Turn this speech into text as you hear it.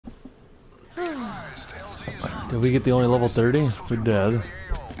Did we get the only level 30? We did.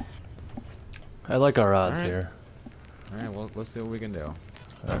 I like our odds here. Alright, well, let's see what we can do.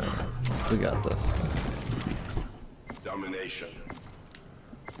 Alright, we got this. Domination.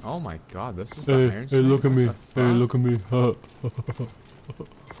 Oh my god, this is the Iron Hey, look at Sight? me. What the Hey, fuck? look at me.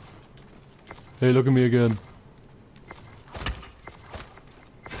 Hey, look at me again.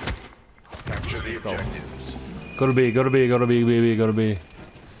 Capture the objectives. Go to B, go to B, go to B, B, B, go to B.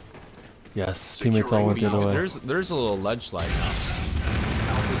 Yes, teammates all went the other way. There's a little ledge slide now.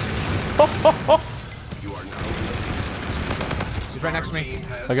 You are now. He's right next to me.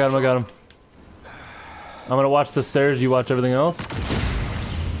 I got him, I got him. I'm gonna watch the stairs, you watch everything else.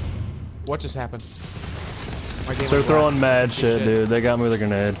 What just happened? My game They're went throwing black. mad Good shit, dude. They got me with a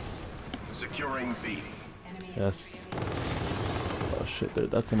grenade. Securing B. Yes. Oh shit,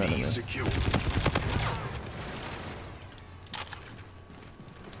 dude, that's an B enemy. secure.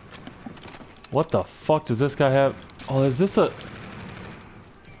 What the fuck does this guy have? Oh, is this a...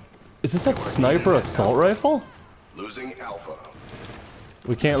 Is this that sniper assault rifle? Losing Alpha.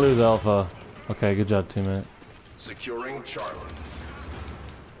 We can't lose Alpha. Okay, good job, teammate. Securing Charlie.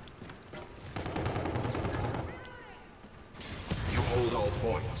 You hold all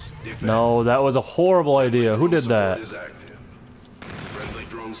points. Defend. No, that was a horrible idea. Who did that? Drone support is active. Friendly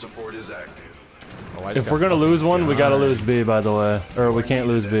drone support is active. Oh, I just If got we're gonna fucking lose one, we gotta gunned. lose B, by the way. Or we can't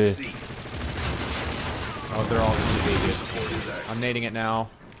lose B. C. Oh, they're all gonna be babies. Support is active. I'm nading it now.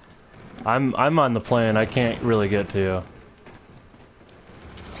 I'm on the plane. I can't really get to you.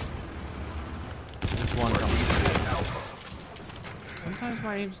 There's one coming. Sometimes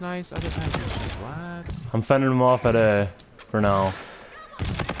my aim's nice, other times it's just what? I'm fending them off at A for now.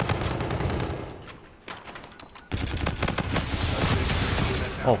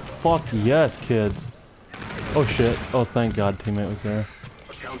 Oh fuck yes, kids. Oh shit. Oh thank God, teammate was there.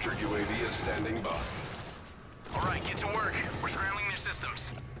 A counter UAV is standing by. All right, get to work. We're scrambling their systems.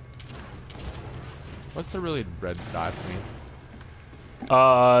 What's the really red dots mean?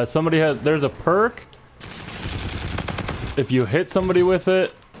 Somebody has. There's a perk. If you hit somebody with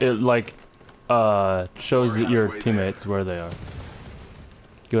it, it like shows that your teammates where they are.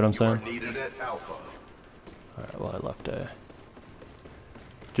 Get what I'm You are saying? needed at Alpha. All right. Well, I left A.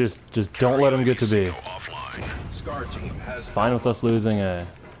 Just don't let them get to B. Scar team has Fine with us losing A.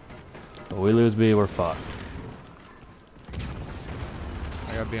 But we lose B, we're fucked.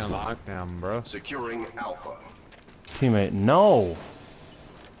 I gotta be on lockdown, bro. securing Alpha. Teammate, no.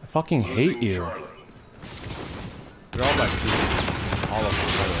 I fucking hate Losing you. Charlie. They're all back to all of them.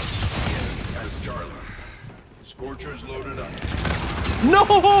 Has Charlie. Scorchers loaded up. No!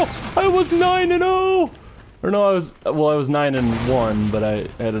 I was 9-0. Or no, I was 9-1, but I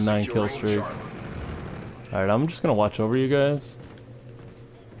had a 9 kill Securing streak. Charlie. All right, I'm just gonna watch over you guys.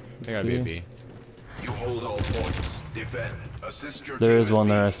 They gotta be a See? B. You hold all points. Defend. Assist your There team is at one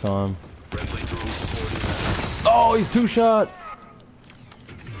B. there. I saw him. Friendly drone support is active. Oh, he's 2-shot.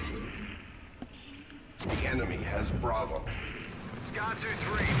 The enemy has Bravo. Sky 2-3,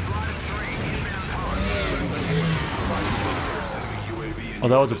 flight 3, inbound hard. Enemy UAV in Oh, that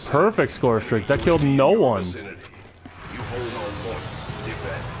your was a vicinity. perfect score streak. That killed UAV in no your one. vicinity. You hold all points.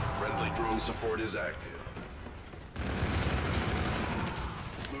 Defend. Friendly drone support is active.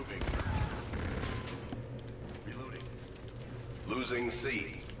 Moving. Reloading. Losing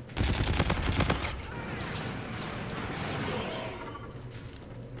C.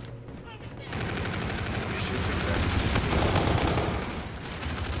 Mission success.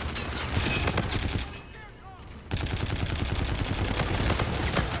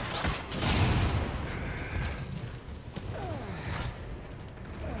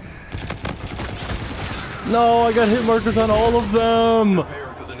 No, I got hit markers on all of them.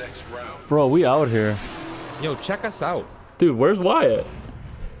 Prepare for the next round. Bro, we out here. Yo, check us out. Dude, where's Wyatt?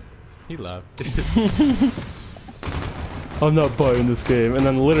 He left. I'm not buying this game. And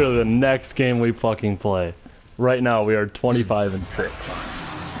then literally the next game we fucking play. Right now we are 25-6.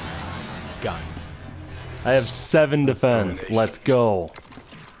 Gun. I have 7 defense. Let's go.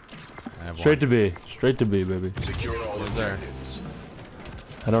 I have Straight one. to B. Straight to B, baby. Secure all there. objectives.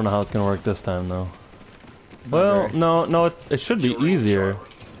 I don't know how it's gonna work this time though. Well, very. no, it should be Securing easier. Charlie.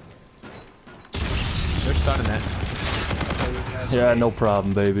 They're stunning that. Opponent has Yeah, B. no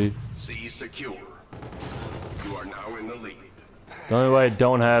problem, baby. C secure. You are now in the lead. The only way I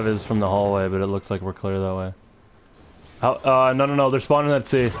don't have is from the hallway, but it looks like we're clear that way. How, no, they're spawning at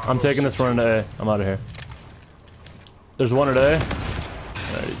C. I'm taking this run into A. I'm out of here. There's one at A.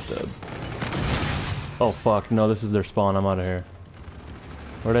 Alright, he's dead. Oh fuck, no, this is their spawn. I'm out of here.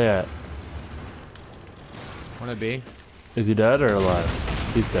 Where they at? Wanna B? Is he dead or alive?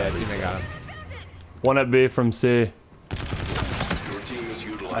 He's Yeah, dead. I think I got him. One at B from C. Your team is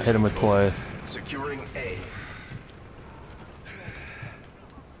utilizing I hit him with twice. securing A.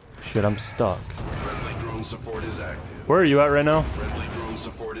 Shit, I'm stuck. Friendly drone support is active. Where are you at right now? Friendly drone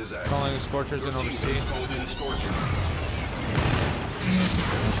support is active. Calling the Scorchers in Your over team C. has called in Scorchers.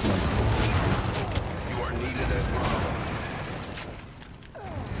 You are needed at Bravo.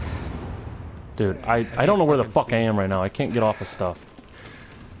 Dude, I don't know where the fuck I am right now. I can't get off of stuff.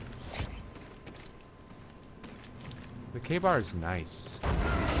 The K-bar is nice.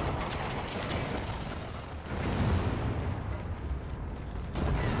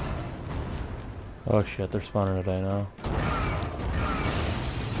 Oh shit, they're spawning today now.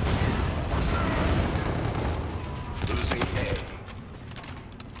 Losing A.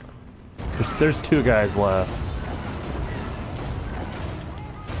 There's two guys left.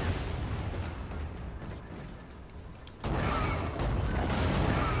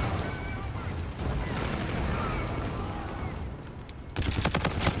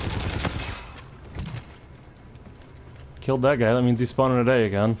 Killed that guy, that means he's spawning today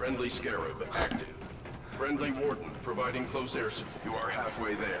again. Friendly Scarab active. Friendly Warden providing close air support. You are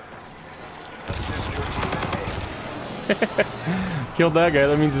halfway there. Assist your team at A. Killed that guy,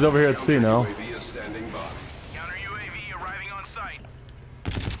 that means he's over here at C now. UAV is standing by. Counter UAV arriving on site.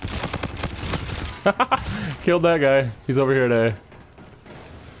 Killed that guy, he's over here at A.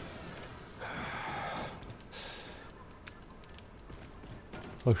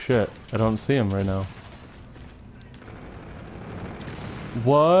 Oh shit, I don't see him right now.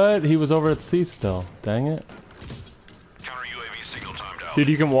 What? He was over at C still. Dang it. Counter UAV signal timed out. Dude,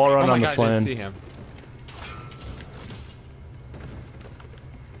 you can wall run Oh my on the god, I didn't plane. see him.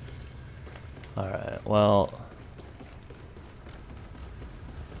 Alright, well...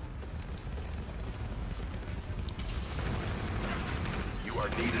 You are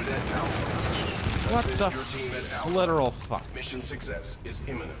needed at Alpha. What Assist the your team at Alpha. literal fuck? Mission success is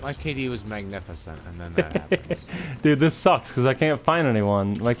imminent. My KD was magnificent, and then that happens. Dude, this sucks because I can't find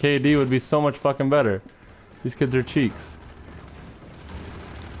anyone. My KD would be so much fucking better. These kids are cheeks.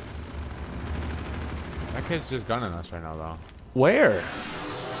 That kid's just gunning us right now, though. Where?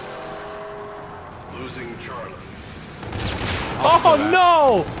 Losing Charlie. Oh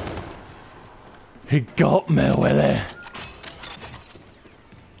no! He got me, Willie.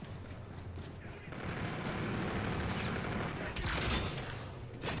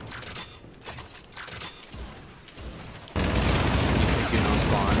 Taking those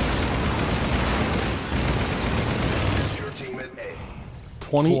spawns. Assist your team at A.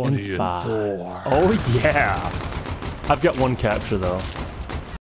 20 and 5. Oh yeah! I've got one capture though.